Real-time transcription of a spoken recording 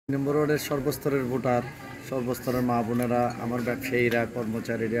নম্বর ওয়ার্ডের সর্বস্তরের ভোটার, সর্বস্তরের মা বোনেরা, আমার ব্যবসায়ীরা,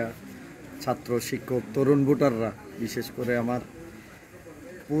 কর্মচারীরা, ছাত্র, শিক্ষক, তরুণ ভোটাররা, বিশেষ করে আমার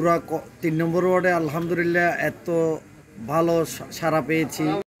পুরা 3 নম্বর ওয়ার্ডে আলহামদুলিল্লাহ এত ভালো সাড়া পেয়েছি।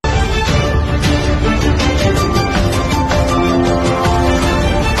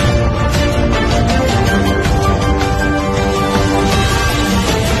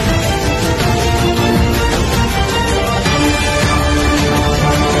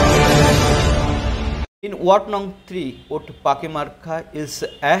 In Ward No. 3, Pakhi Marka is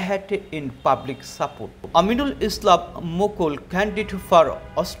ahead in public support. Aminul Islam Mukul, candidate for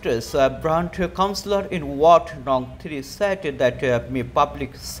ostriches, branch councilor in Ward No. 3, said that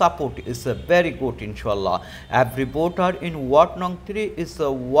public support is very good, inshallah. Every voter in Ward No. 3 is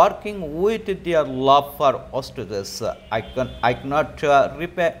working with their love for ostriches. I cannot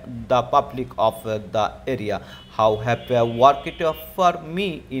repay the public of the area how have worked for me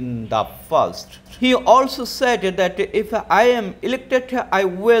in the past. He also said that if I am elected, I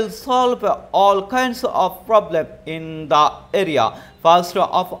will solve all kinds of problems in the area. First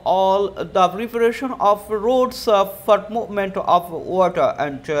of all, the preparation of roads for movement of water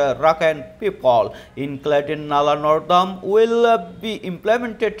and Rakhine people, including Nala Narmad, will be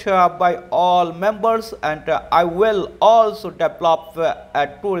implemented by all members, and I will also develop a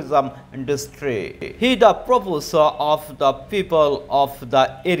tourism industry. He, the proposer of the people of the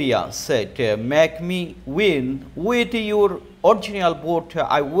area, said, "Make me win with your original vote.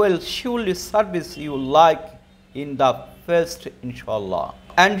 I will surely service you like in the first, inshallah."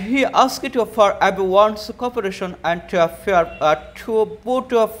 And he asked for everyone's cooperation and to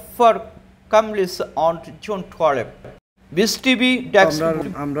vote for Kamlis on June 12.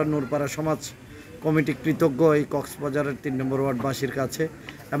 আমরা নূরপাড়া সমাজ committee কৃতজ্ঞ এই কক্সবাজারের 3 নম্বর ওয়ার্ডবাসীর কাছে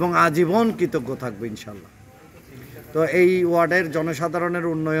এবং আজীবন কৃতজ্ঞ থাকবে ইনশাল্লাহ। তো এই ওয়ার্ডের জনসাধারণের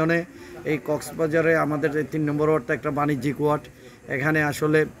উন্নয়নে এই কক্সবাজারে আমাদের এই 3 নম্বর ওয়ার্ডটা একটা বাণিজ্যিক ওয়ার্ড। এখানে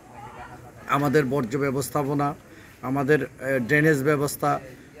আসলে আমাদের বর্জ্য ব্যবস্থাপনা, আমাদের ড্রেনেজ ব্যবস্থা,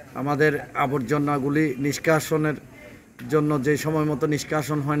 আমাদের আবর্জনাগুলি নিষ্কাশনের জন্য যে সময় মতো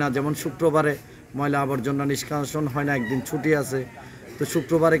নিষ্কাশন হয় না, যেমন শুক্রবারে ময়লা আবর্জনা নিষ্কাশন হয় না, একদিন ছুটি আছে। তো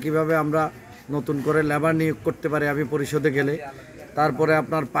শুক্রবারে কিভাবে আমরা নতুন করে লেবার নিয়োগ করতে পারি আমি পরিষদে গেলে। তারপরে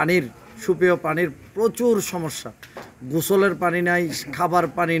আপনার পানির, সুপেয় পানির প্রচুর সমস্যা, গোসলের পানি নাই, খাবার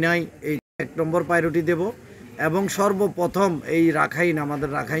পানি নাই। এই 1 নম্বর প্রায়োরিটি দেব। এবং সর্বপ্রথম এই রাখাইন, আমাদের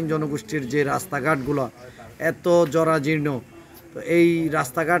রাখাইন জনগোষ্ঠীর যে রাস্তাঘাটগুলো এত জরাজীর্ণ, তো এই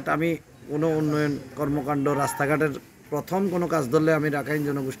রাস্তাঘাট আমি কোনো উন্নয়ন কর্মকাণ্ড, রাস্তাঘাটের প্রথম কোনো কাজ ধরলে আমি রাখাইন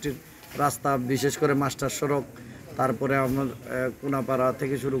জনগোষ্ঠীর রাস্তা, বিশেষ করে মাস্টার সড়ক, তারপরে আমার কোনাপাড়া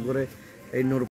থেকে শুরু করে এই নূর